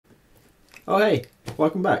Oh hey,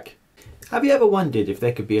 welcome back. Have you ever wondered if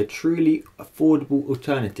there could be a truly affordable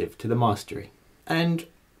alternative to the Mastery? And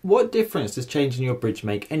what difference does changing your bridge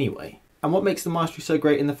make anyway? And what makes the Mastery so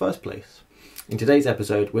great in the first place? In today's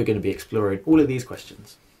episode, we're going to be exploring all of these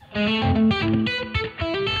questions.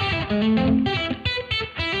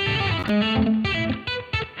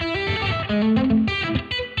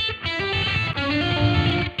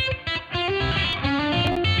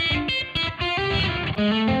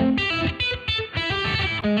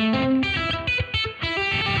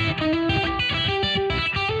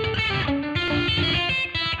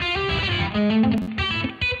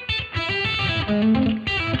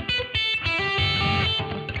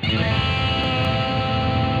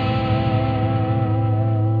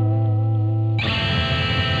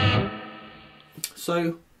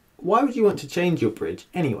 So, why would you want to change your bridge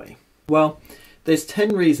anyway? Well, there's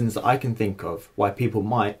 10 reasons that I can think of why people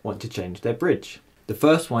might want to change their bridge. The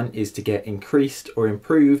first one is to get increased or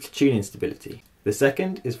improved tuning stability. The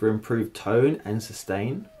second is for improved tone and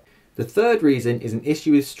sustain. The third reason is an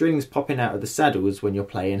issue with strings popping out of the saddles when you're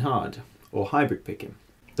playing hard, or hybrid picking.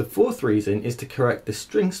 The fourth reason is to correct the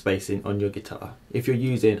string spacing on your guitar. If you're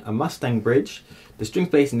using a Mustang bridge, the string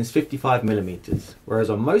spacing is 55mm, whereas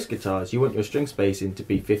on most guitars you want your string spacing to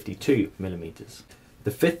be 52mm.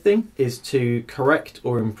 The fifth thing is to correct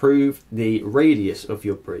or improve the radius of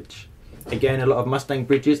your bridge. Again, a lot of Mustang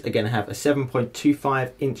bridges are going to have a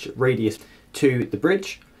 7.25 inch radius to the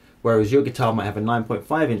bridge, whereas your guitar might have a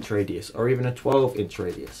 9.5 inch radius or even a 12 inch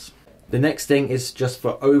radius. The next thing is just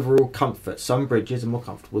for overall comfort. Some bridges are more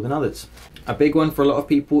comfortable than others. A big one for a lot of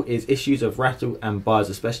people is issues of rattle and buzz,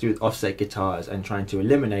 especially with offset guitars, and trying to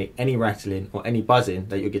eliminate any rattling or any buzzing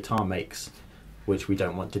that your guitar makes, which we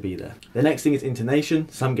don't want to be there. The next thing is intonation.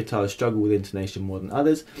 Some guitars struggle with intonation more than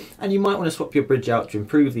others, and you might want to swap your bridge out to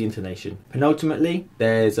improve the intonation. Penultimately,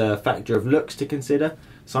 there's a factor of looks to consider.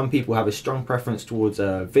 Some people have a strong preference towards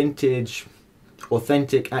a vintage,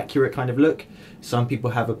 authentic, accurate kind of look. Some people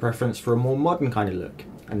have a preference for a more modern kind of look,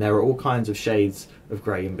 and there are all kinds of shades of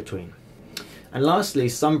grey in between. And lastly,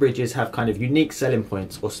 some bridges have kind of unique selling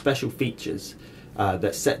points or special features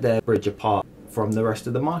that set their bridge apart from the rest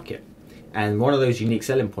of the market. And one of those unique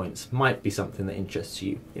selling points might be something that interests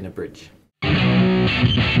you in a bridge.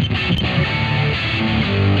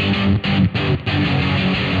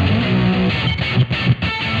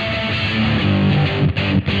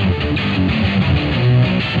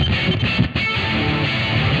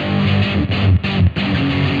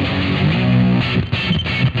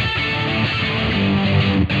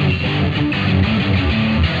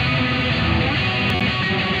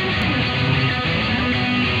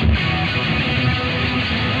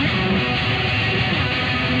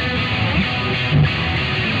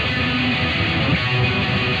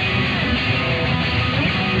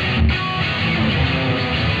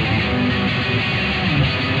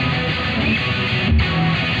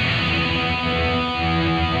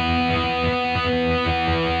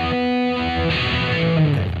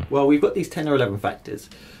 Well, we've got these 10 or 11 factors.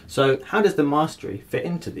 So how does the Mastery fit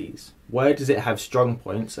into these? Where does it have strong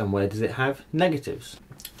points and where does it have negatives?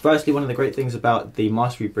 Firstly, one of the great things about the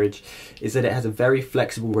Mastery bridge is that it has a very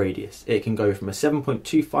flexible radius. It can go from a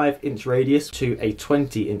 7.25 inch radius to a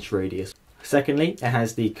 20 inch radius. Secondly, it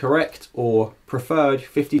has the correct or preferred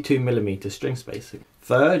 52mm string spacing.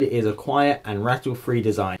 Third, it is a quiet and rattle-free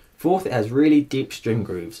design. Fourth, it has really deep string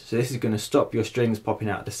grooves. So this is going to stop your strings popping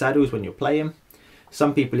out of the saddles when you're playing.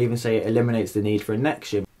 Some people even say it eliminates the need for a neck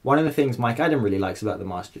shim. One of the things Mike Adam really likes about the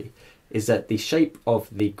Mastery is that the shape of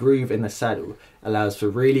the groove in the saddle allows for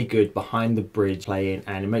really good behind the bridge playing,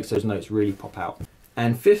 and it makes those notes really pop out.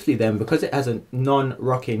 And fifthly then, because it has a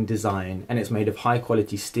non-rocking design and it's made of high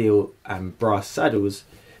quality steel and brass saddles,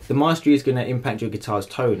 the Mastery is going to impact your guitar's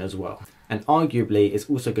tone as well. And arguably it's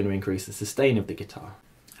also going to increase the sustain of the guitar.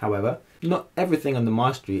 However, not everything on the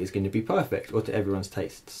Mastery is going to be perfect or to everyone's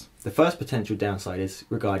tastes. The first potential downside is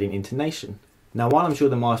regarding intonation. Now, while I'm sure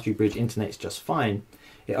the Mastery bridge intonates just fine,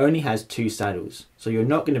 it only has 2 saddles, so you're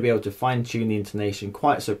not going to be able to fine-tune the intonation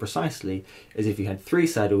quite so precisely as if you had 3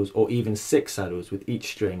 saddles or even 6 saddles, with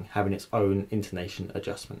each string having its own intonation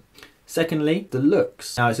adjustment. Secondly, the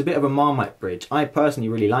looks. Now, it's a bit of a Marmite bridge. I personally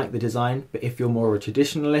really like the design, but if you're more of a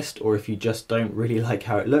traditionalist or if you just don't really like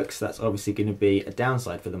how it looks, that's obviously going to be a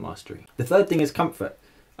downside for the Mastery. The third thing is comfort.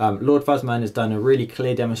 Lord Fuzzman has done a really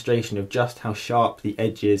clear demonstration of just how sharp the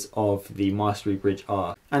edges of the Mastery bridge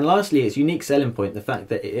are. And lastly, its unique selling point, the fact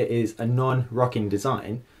that it is a non-rocking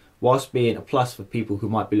design, whilst being a plus for people who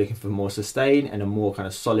might be looking for more sustain and a more kind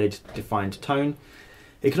of solid, defined tone.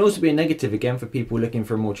 It can also be a negative again for people looking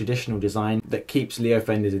for a more traditional design that keeps Leo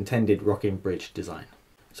Fender's intended rocking bridge design.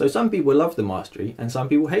 So some people love the Mastery and some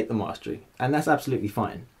people hate the Mastery, and that's absolutely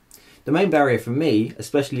fine. The main barrier for me,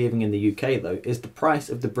 especially living in the UK though, is the price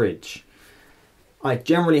of the bridge. I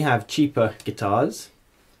generally have cheaper guitars,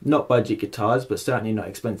 not budget guitars, but certainly not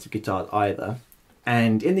expensive guitars either.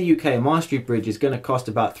 And in the UK, a Mastery bridge is going to cost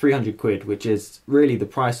about 300 quid, which is really the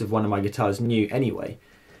price of one of my guitars new anyway.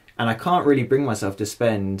 And I can't really bring myself to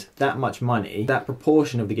spend that much money, that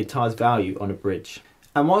proportion of the guitar's value on a bridge.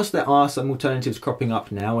 And whilst there are some alternatives cropping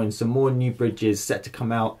up now and some more new bridges set to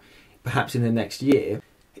come out perhaps in the next year,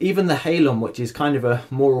 even the Halon, which is kind of a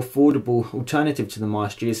more affordable alternative to the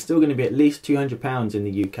Mastery, is still going to be at least £200 in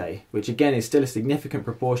the UK, which again is still a significant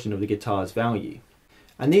proportion of the guitar's value.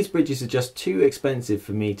 And these bridges are just too expensive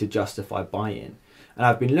for me to justify buying. And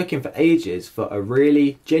I've been looking for ages for a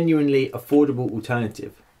really genuinely affordable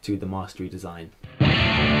alternative to the Mastery design.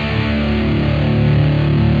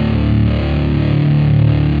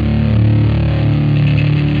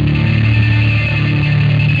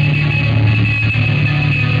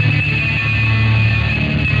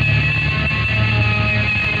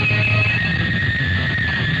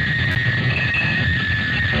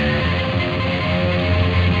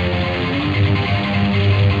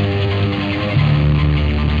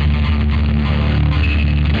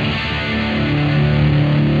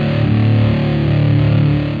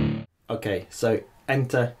 Okay, so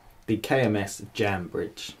enter the KMS JAM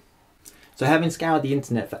Bridge. So having scoured the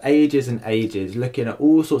internet for ages and ages, looking at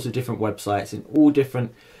all sorts of different websites and all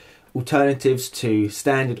different alternatives to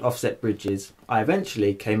standard offset bridges, I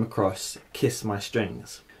eventually came across Kiss My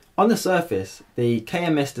Strings. On the surface, the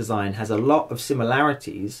KMS design has a lot of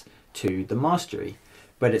similarities to the Mastery,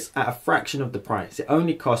 but it's at a fraction of the price. It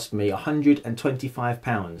only cost me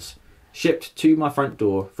 £125. Shipped to my front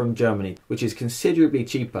door from Germany, which is considerably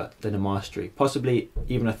cheaper than a Mastery, possibly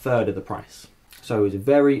even a third of the price. So it was a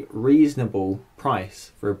very reasonable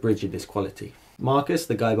price for a bridge of this quality. Marcus,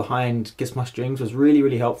 the guy behind Kiss My Strings, was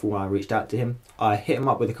really helpful when I reached out to him. I hit him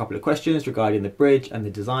up with a couple of questions regarding the bridge and the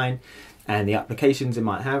design and the applications it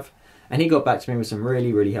might have, and he got back to me with some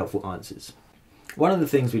really helpful answers. One of the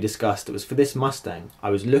things we discussed was for this Mustang, I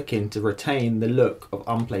was looking to retain the look of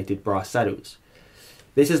unplated brass saddles.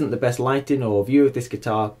 This isn't the best lighting or view of this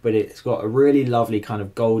guitar, but it's got a really lovely kind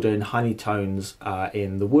of golden honey tones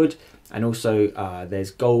in the wood, and also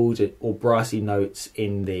there's gold or brassy notes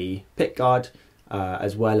in the pickguard,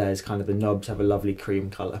 as well as kind of the knobs have a lovely cream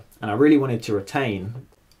colour. And I really wanted to retain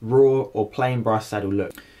raw or plain brass saddle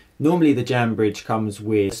look. Normally the JAM Bridge comes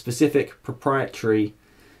with specific proprietary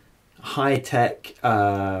high-tech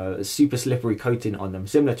super slippery coating on them,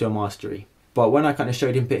 similar to a Mastery. But when I kind of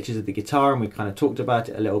showed him pictures of the guitar and we kind of talked about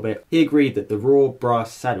it a little bit, he agreed that the raw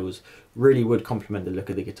brass saddles really would complement the look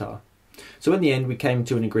of the guitar. So in the end we came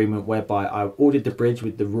to an agreement whereby I ordered the bridge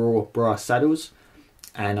with the raw brass saddles,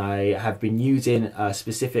 and I have been using a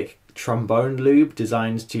specific trombone lube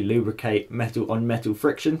designed to lubricate metal on metal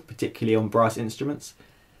friction, particularly on brass instruments.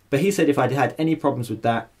 But he said if I'd had any problems with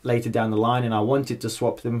that later down the line and I wanted to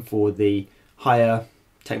swap them for the higher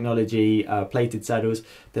technology plated saddles,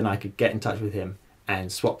 then I could get in touch with him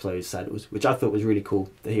and swap those saddles, which I thought was really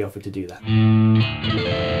cool that he offered to do that.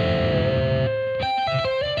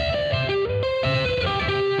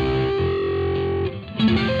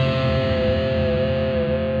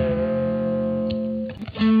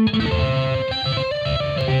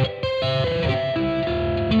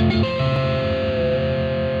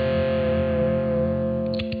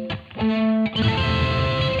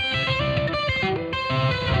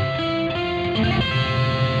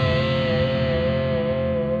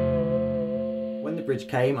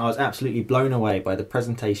 Came, I was absolutely blown away by the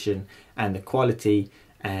presentation and the quality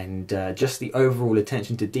and just the overall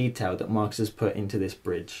attention to detail that Marcus has put into this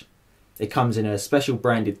bridge. It comes in a special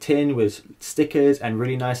branded tin with stickers and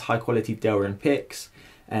really nice high quality Delrin picks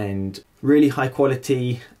and really high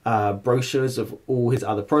quality brochures of all his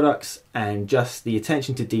other products, and just the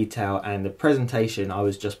attention to detail and the presentation I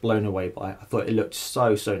was just blown away by. I thought it looked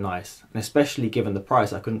so nice, and especially given the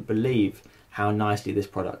price, I couldn't believe how nicely this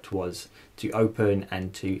product was to open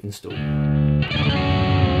and to install.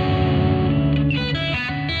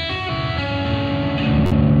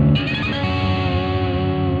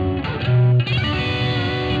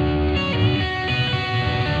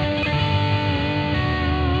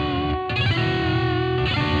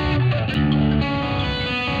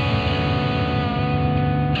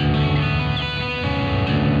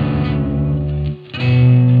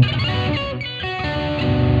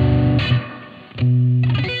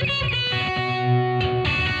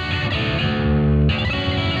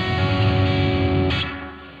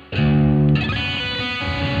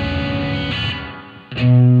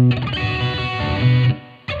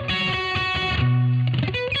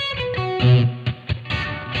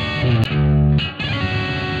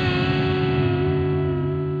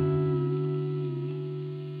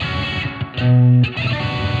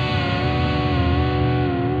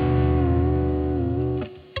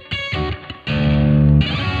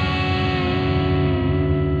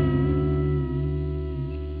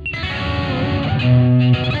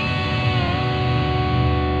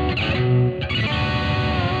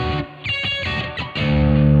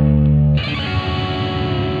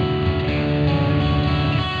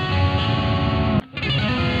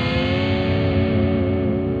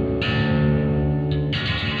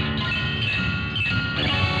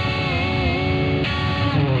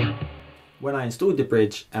 When I installed the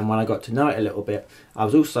bridge and when I got to know it a little bit, I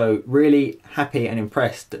was also really happy and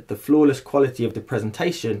impressed that the flawless quality of the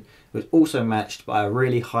presentation was also matched by a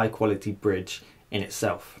really high quality bridge in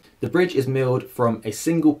itself. The bridge is milled from a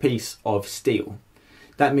single piece of steel.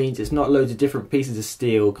 That means it's not loads of different pieces of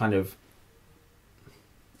steel kind of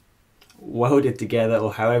welded together,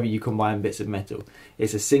 or however you combine bits of metal.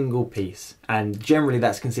 It's a single piece, and generally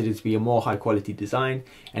that's considered to be a more high quality design,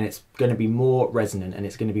 and it's going to be more resonant and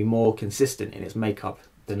it's going to be more consistent in its makeup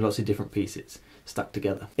than lots of different pieces stuck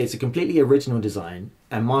together. It's a completely original design,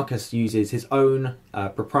 and Marcus uses his own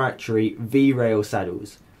proprietary V-rail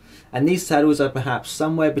saddles, and these saddles are perhaps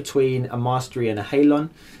somewhere between a Mastery and a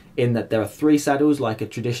Halon, in that there are 3 saddles like a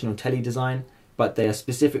traditional Tele design, but they are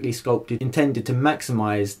specifically sculpted, intended to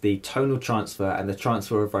maximize the tonal transfer and the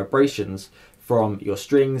transfer of vibrations from your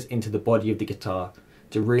strings into the body of the guitar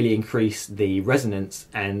to really increase the resonance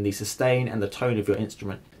and the sustain and the tone of your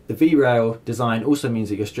instrument. The V-rail design also means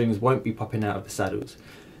that your strings won't be popping out of the saddles.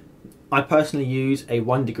 I personally use a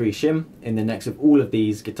 1-degree shim in the necks of all of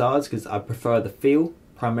these guitars because I prefer the feel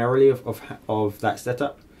primarily of that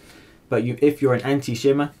setup. But if you're an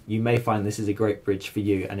anti-shimmer, you may find this is a great bridge for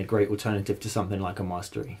you and a great alternative to something like a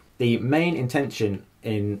Mastery. The main intention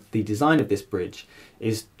in the design of this bridge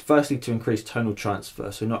is firstly to increase tonal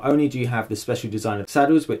transfer. So not only do you have the special design of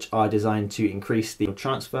saddles, which are designed to increase the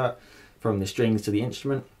transfer from the strings to the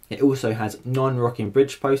instrument, it also has non-rocking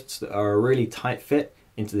bridge posts that are a really tight fit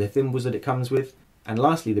into the thimbles that it comes with. And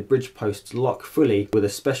lastly, the bridge posts lock fully with a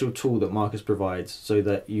special tool that Marcus provides, so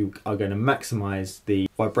that you are going to maximize the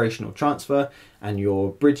vibrational transfer and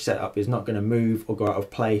your bridge setup is not going to move or go out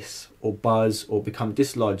of place or buzz or become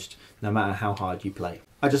dislodged no matter how hard you play.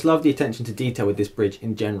 I just love the attention to detail with this bridge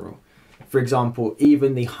in general. For example,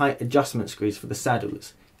 even the height adjustment screws for the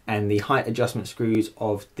saddles and the height adjustment screws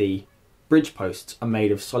of the bridge posts are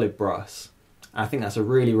made of solid brass. I think that's a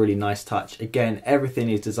really, really nice touch. Again, everything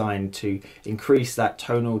is designed to increase that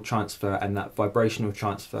tonal transfer and that vibrational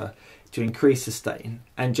transfer, to increase sustain,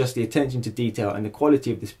 and just the attention to detail and the quality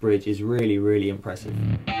of this bridge is really, really impressive.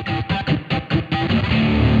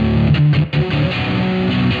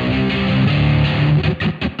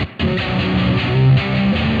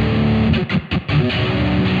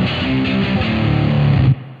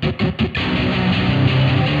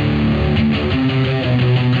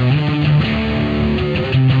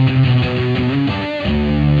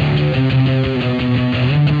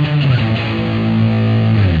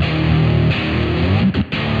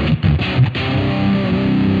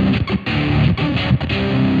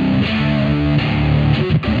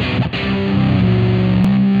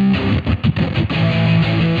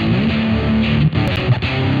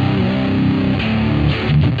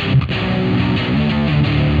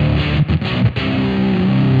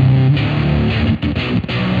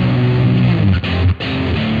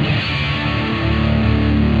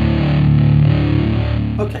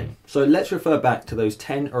 So let's refer back to those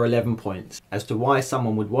 10 or 11 points as to why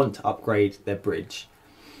someone would want to upgrade their bridge.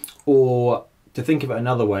 Or to think of it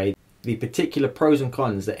another way, the particular pros and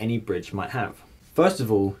cons that any bridge might have. First of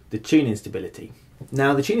all, the tuning stability.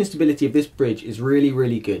 Now the tuning stability of this bridge is really,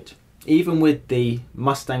 really good. Even with the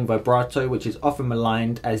Mustang Vibrato, which is often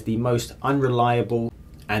maligned as the most unreliable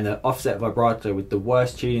and the offset vibrato with the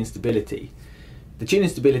worst tuning stability, the tuning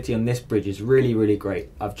stability on this bridge is really, really great.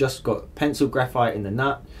 I've just got pencil graphite in the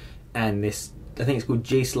nut and this, I think it's called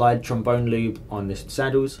G-Slide trombone lube on the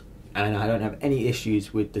saddles, and I don't have any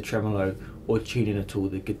issues with the tremolo or tuning at all.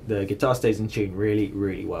 The guitar stays in tune really,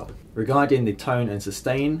 really well. Regarding the tone and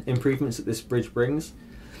sustain improvements that this bridge brings,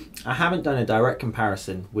 I haven't done a direct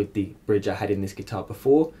comparison with the bridge I had in this guitar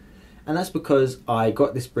before, and that's because I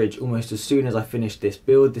got this bridge almost as soon as I finished this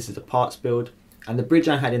build. This is a parts build, and the bridge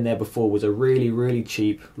I had in there before was a really, really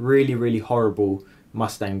cheap, really, really horrible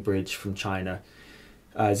Mustang bridge from China.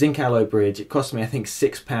 Zinc alloy bridge. It cost me I think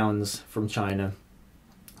 £6 from China.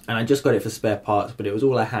 and I just got it for spare parts, but it was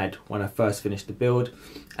all I had when I first finished the build.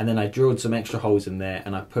 And then I drilled some extra holes in there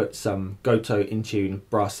and I put some Goto in tune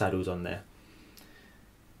brass saddles on there.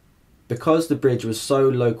 Because the bridge was so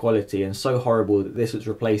low quality and so horrible that this was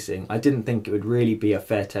replacing, I didn't think it would really be a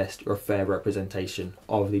fair test or a fair representation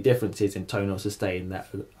of the differences in tone or sustain that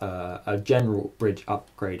a general bridge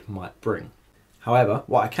upgrade might bring. However,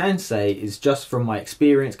 what I can say is, just from my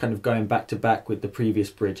experience kind of going back to back with the previous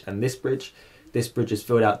bridge and this bridge has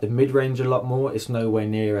filled out the mid-range a lot more. It's nowhere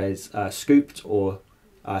near as scooped or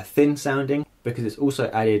thin sounding, because it's also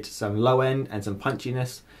added some low end and some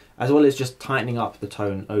punchiness, as well as just tightening up the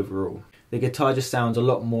tone overall. The guitar just sounds a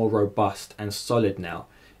lot more robust and solid now.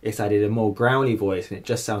 It's added a more growly voice and it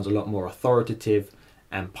just sounds a lot more authoritative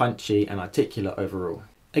and punchy and articulate overall.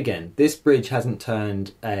 Again, this bridge hasn't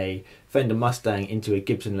turned a Fender Mustang into a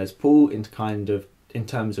Gibson Les Paul in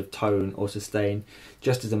terms of tone or sustain,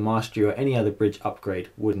 just as a Mastery or any other bridge upgrade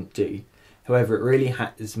wouldn't do. However, it really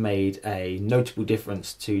has made a notable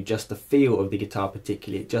difference to just the feel of the guitar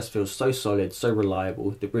particularly. It just feels so solid, so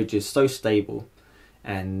reliable, the bridge is so stable,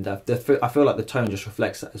 and I feel like the tone just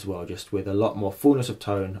reflects that as well, just with a lot more fullness of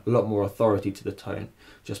tone, a lot more authority to the tone,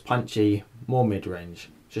 just punchy, more mid-range,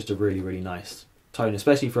 just a really, really nice tone,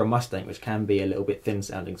 especially for a Mustang, which can be a little bit thin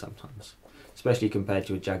sounding sometimes, especially compared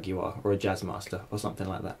to a Jaguar or a Jazzmaster or something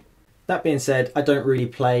like that. That being said, I don't really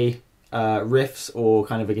play riffs or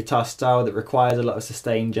kind of a guitar style that requires a lot of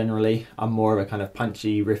sustain generally. I'm more of a kind of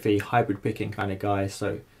punchy, riffy, hybrid picking kind of guy,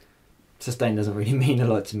 so sustain doesn't really mean a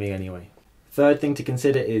lot to me anyway. Third thing to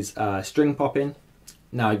consider is string popping.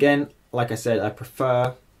 Now again, like I said, I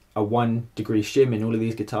prefer a 1 degree shim in all of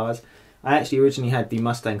these guitars. I actually originally had the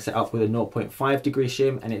Mustang set up with a 0.5 degree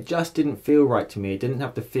shim and it just didn't feel right to me. It didn't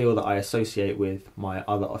have the feel that I associate with my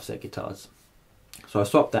other offset guitars. So I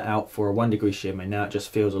swapped that out for a 1 degree shim and now it just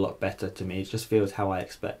feels a lot better to me. It just feels how I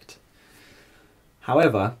expect.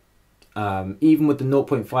 However, even with the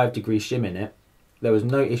 0.5 degree shim in it, there was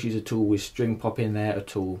no issues at all with string pop in there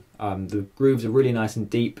at all. The grooves are really nice and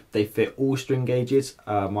deep. They fit all string gauges,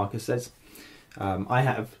 Marcus says. I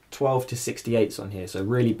have 12 to 68s on here, so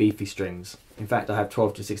really beefy strings. In fact, I have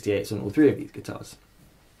 12 to 68s on all 3 of these guitars.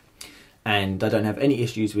 And I don't have any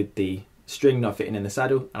issues with the string not fitting in the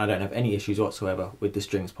saddle, and I don't have any issues whatsoever with the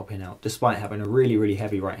strings popping out, despite having a really, really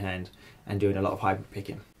heavy right hand and doing a lot of hybrid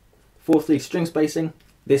picking. Fourthly, string spacing.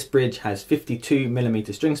 This bridge has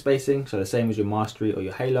 52mm string spacing, so the same as your Mastery or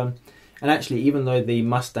your Halon. And actually, even though the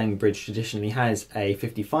Mustang bridge traditionally has a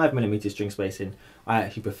 55mm string spacing, I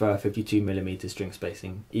actually prefer 52mm string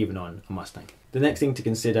spacing even on a Mustang. The next thing to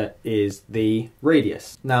consider is the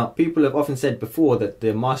radius. Now, people have often said before that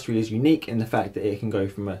the Mastery is unique in the fact that it can go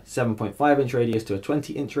from a 7.5 inch radius to a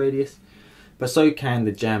 20 inch radius, but so can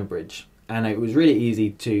the Jam Bridge. And it was really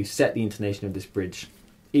easy to set the intonation of this bridge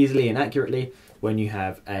easily and accurately when you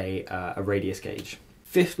have a radius gauge.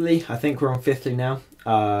 Fifthly, I think we're on fifthly now,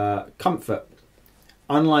 comfort.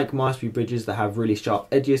 Unlike Mastery bridges that have really sharp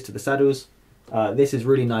edges to the saddles, this is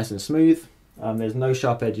really nice and smooth. There's no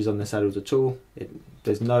sharp edges on the saddles at all.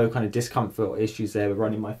 There's no kind of discomfort or issues there with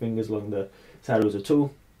running my fingers along the saddles at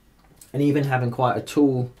all. And even having quite a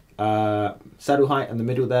tall saddle height in the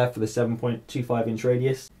middle there for the 7.25 inch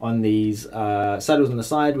radius. On these saddles on the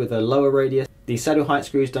side with a lower radius, the saddle height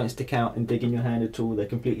screws don't stick out and dig in your hand at all. They're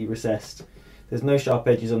completely recessed. There's no sharp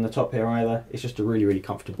edges on the top here either. It's just a really, really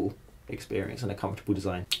comfortable experience and a comfortable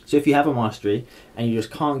design. So if you have a Mastery and you just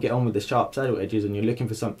can't get on with the sharp saddle edges and you're looking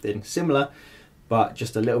for something similar but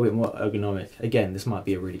just a little bit more ergonomic, again, this might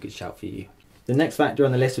be a really good shout for you. The next factor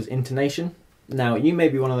on the list was intonation. Now, you may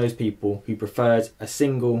be one of those people who prefers a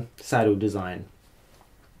single saddle design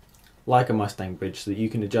like a Mustang bridge so that you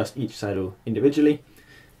can adjust each saddle individually.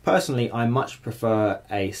 Personally, I much prefer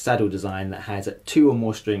a saddle design that has 2 or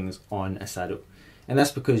more strings on a saddle. And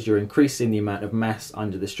that's because you're increasing the amount of mass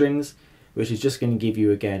under the strings, which is just going to give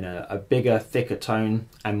you, again, a bigger, thicker tone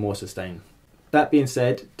and more sustain. That being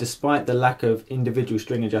said, despite the lack of individual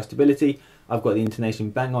string adjustability, I've got the intonation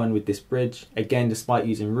bang on with this bridge. Again, despite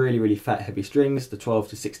using really, really fat, heavy strings, the 12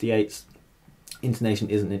 to 68s, intonation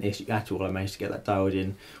isn't an issue at all. I managed to get that dialed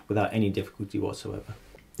in without any difficulty whatsoever.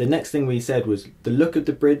 The next thing we said was the look of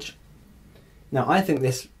the bridge. Now, I think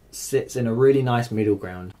this sits in a really nice middle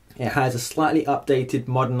ground. It has a slightly updated,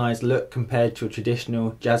 modernized look compared to a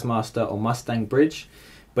traditional Jazzmaster or Mustang bridge,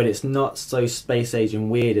 but it's not so space age and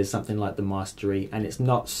weird as something like the Mastery, and it's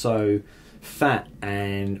not so fat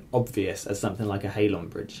and obvious as something like a Halon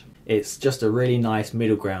bridge. It's just a really nice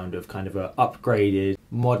middle ground of kind of a upgraded,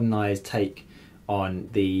 modernized take on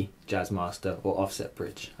the Jazzmaster or offset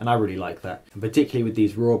bridge, and I really like that. And particularly with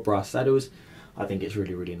these raw brass saddles, I think it's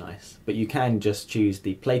really, really nice. But you can just choose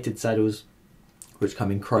the plated saddles, which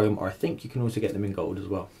come in chrome, or I think you can also get them in gold as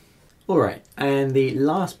well. Alright, and the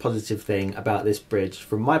last positive thing about this bridge,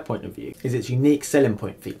 from my point of view, is its unique selling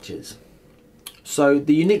point features. So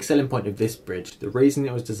the unique selling point of this bridge, the reason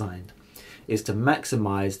it was designed, is to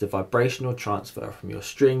maximize the vibrational transfer from your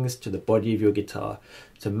strings to the body of your guitar,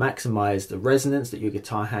 to maximize the resonance that your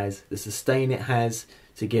guitar has, the sustain it has,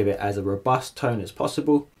 to give it as a robust tone as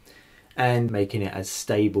possible, and making it as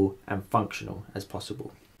stable and functional as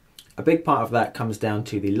possible. A big part of that comes down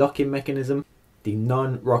to the lock-in mechanism, the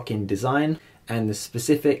non-rock-in design, and the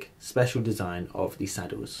specific special design of the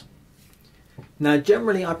saddles. Now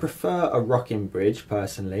generally I prefer a rock-in bridge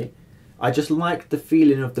personally. I just like the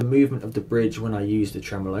feeling of the movement of the bridge when I use the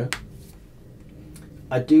tremolo.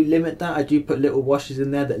 I do limit that, I do put little washers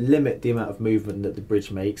in there that limit the amount of movement that the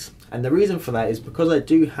bridge makes. And the reason for that is because I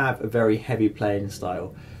do have a very heavy playing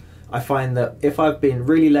style. I find that if I've been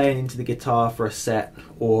really laying into the guitar for a set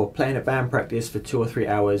or playing at band practice for 2 or 3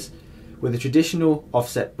 hours, with a traditional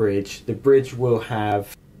offset bridge, the bridge will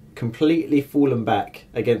have completely fallen back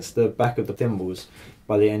against the back of the cymbals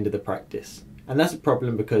by the end of the practice. And that's a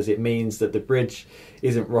problem because it means that the bridge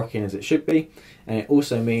isn't rocking as it should be, and it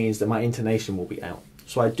also means that my intonation will be out.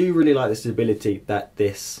 So I do really like the stability that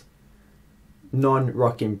this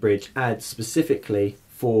non-rocking bridge adds specifically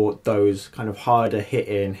for those kind of harder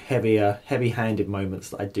hitting, heavier, heavy-handed moments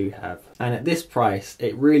that I do have. And at this price,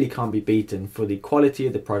 it really can't be beaten for the quality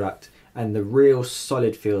of the product and the real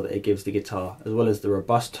solid feel that it gives the guitar, as well as the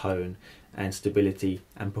robust tone and stability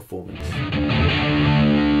and performance.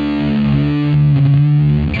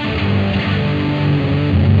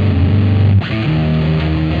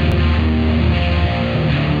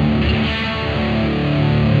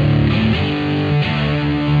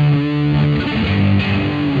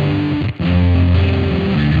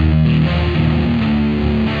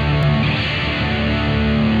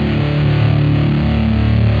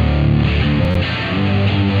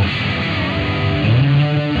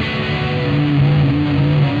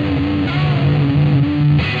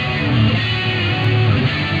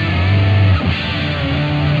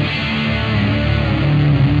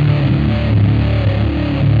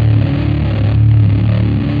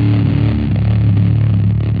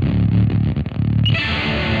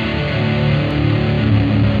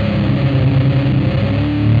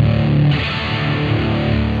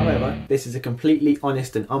 This is a completely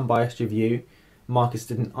honest and unbiased review. Marcus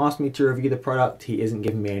didn't ask me to review the product, he isn't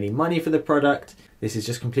giving me any money for the product. This is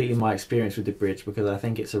just completely my experience with the bridge because I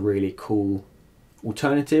think it's a really cool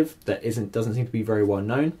alternative that doesn't seem to be very well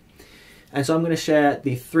known. And so I'm going to share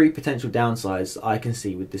the 3 potential downsides that I can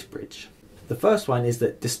see with this bridge. The first one is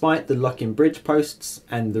that despite the lock-in bridge posts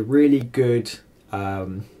and the really good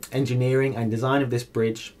engineering and design of this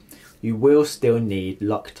bridge, you will still need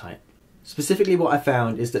Loctite. Specifically what I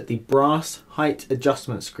found is that the brass height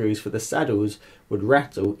adjustment screws for the saddles would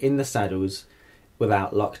rattle in the saddles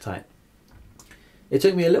without Loctite. It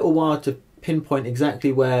took me a little while to pinpoint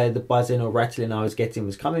exactly where the buzzing or rattling I was getting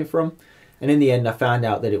was coming from, and in the end I found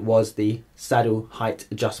out that it was the saddle height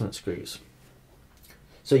adjustment screws.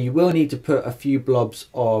 So you will need to put a few blobs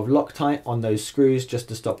of Loctite on those screws just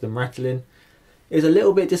to stop them rattling. It's a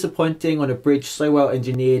little bit disappointing on a bridge so well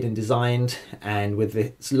engineered and designed, and with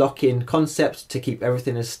its lock-in concept to keep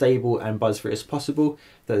everything as stable and buzz-free as possible,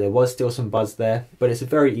 that there was still some buzz there, but it's a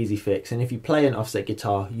very easy fix, and if you play an offset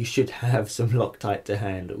guitar you should have some Loctite to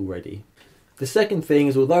hand already. The second thing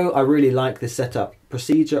is, although I really like the setup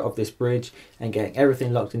procedure of this bridge and getting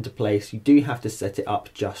everything locked into place, you do have to set it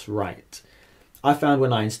up just right. I found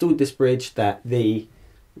when I installed this bridge that the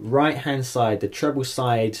right hand side, the treble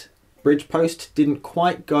side bridge post didn't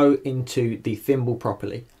quite go into the thimble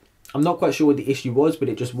properly. I'm not quite sure what the issue was, but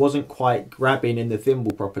it just wasn't quite grabbing in the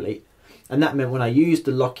thimble properly. And that meant when I used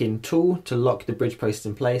the lock-in tool to lock the bridge post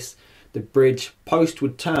in place, the bridge post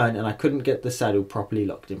would turn and I couldn't get the saddle properly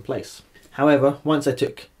locked in place. However, once I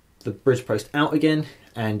took the bridge post out again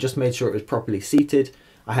and just made sure it was properly seated,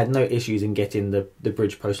 I had no issues in getting the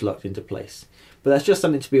bridge post locked into place. But that's just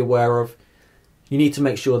something to be aware of. You need to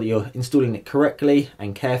make sure that you're installing it correctly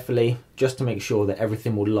and carefully, just to make sure that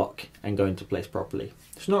everything will lock and go into place properly.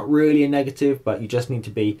 It's not really a negative, but you just need to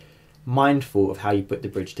be mindful of how you put the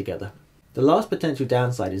bridge together. The last potential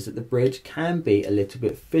downside is that the bridge can be a little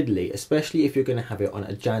bit fiddly, especially if you're going to have it on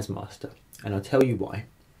a Jazzmaster, and I'll tell you why.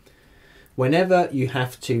 Whenever you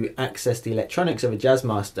have to access the electronics of a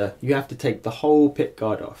Jazzmaster, you have to take the whole pick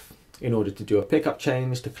guard off in order to do a pickup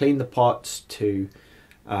change, to clean the pots, to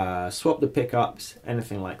swap the pickups,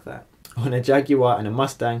 anything like that. On a Jaguar and a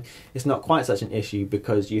Mustang, it's not quite such an issue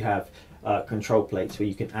because you have control plates where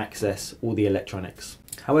you can access all the electronics.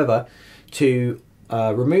 However, to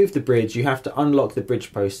remove the bridge, you have to unlock the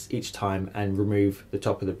bridge posts each time and remove the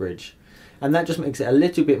top of the bridge. And that just makes it a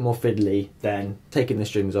little bit more fiddly than taking the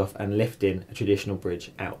strings off and lifting a traditional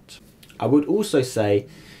bridge out. I would also say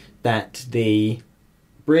that the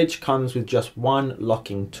bridge comes with just one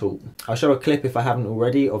locking tool. I'll show a clip, if I haven't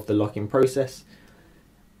already, of the locking process.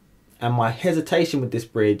 And my hesitation with this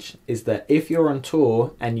bridge is that if you're on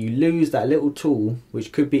tour and you lose that little tool,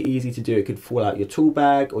 which could be easy to do, it could fall out your tool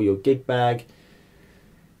bag or your gig bag.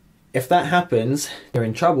 If that happens, you're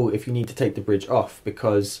in trouble if you need to take the bridge off,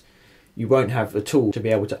 because you won't have a tool to be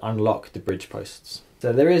able to unlock the bridge posts.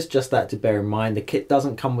 So there is just that to bear in mind. The kit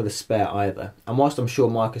doesn't come with a spare either. And whilst I'm sure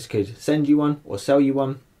Marcus could send you one or sell you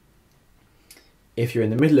one, if you're in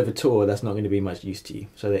the middle of a tour, that's not going to be much use to you.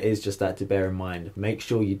 So there is just that to bear in mind. Make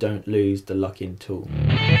sure you don't lose the lock-in tool.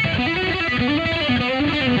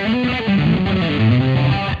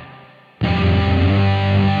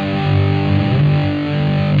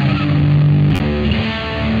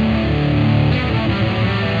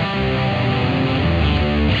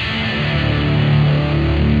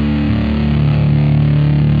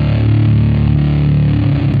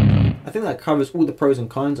 I think that covers all the pros and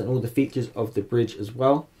cons and all the features of the bridge as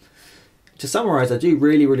well. To summarise, I do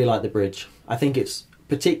really like the bridge. I think it's,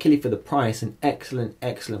 particularly for the price, an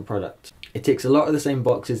excellent product. It ticks a lot of the same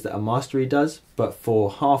boxes that a Mastery does, but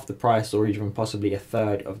for half the price or even possibly a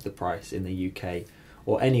third of the price in the UK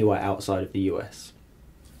or anywhere outside of the US.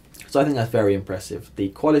 So I think that's very impressive. The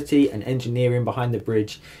quality and engineering behind the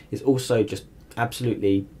bridge is also just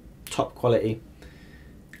absolutely top quality.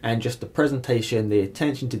 And just the presentation, the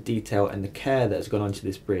attention to detail and the care that has gone onto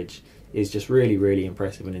this bridge is just really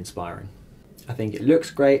impressive and inspiring. I think it looks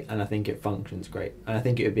great and I think it functions great. And I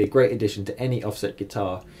think it would be a great addition to any offset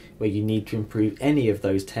guitar where you need to improve any of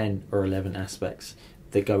those 10 or 11 aspects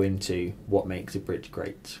that go into what makes a bridge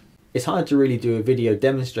great. It's hard to really do a video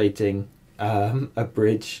demonstrating a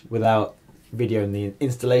bridge without videoing the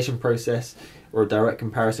installation process or a direct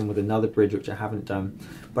comparison with another bridge, which I haven't done.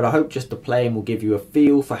 But I hope just the playing will give you a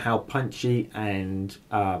feel for how punchy and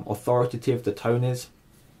authoritative the tone is,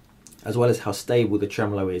 as well as how stable the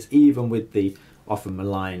tremolo is, even with the often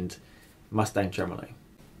maligned Mustang tremolo.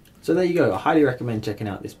 So there you go. I highly recommend checking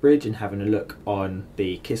out this bridge and having a look on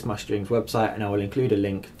the Kiss My Strings website, and I will include a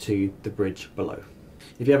link to the bridge below.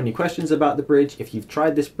 If you have any questions about the bridge, if you've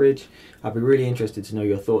tried this bridge, I'd be really interested to know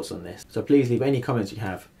your thoughts on this. So please leave any comments you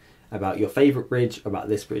have about your favourite bridge, about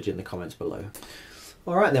this bridge, in the comments below.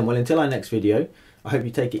 Alright then, well, until our next video, I hope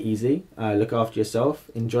you take it easy, look after yourself,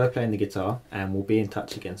 enjoy playing the guitar, and we'll be in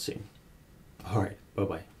touch again soon. Alright,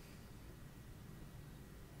 bye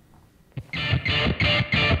bye.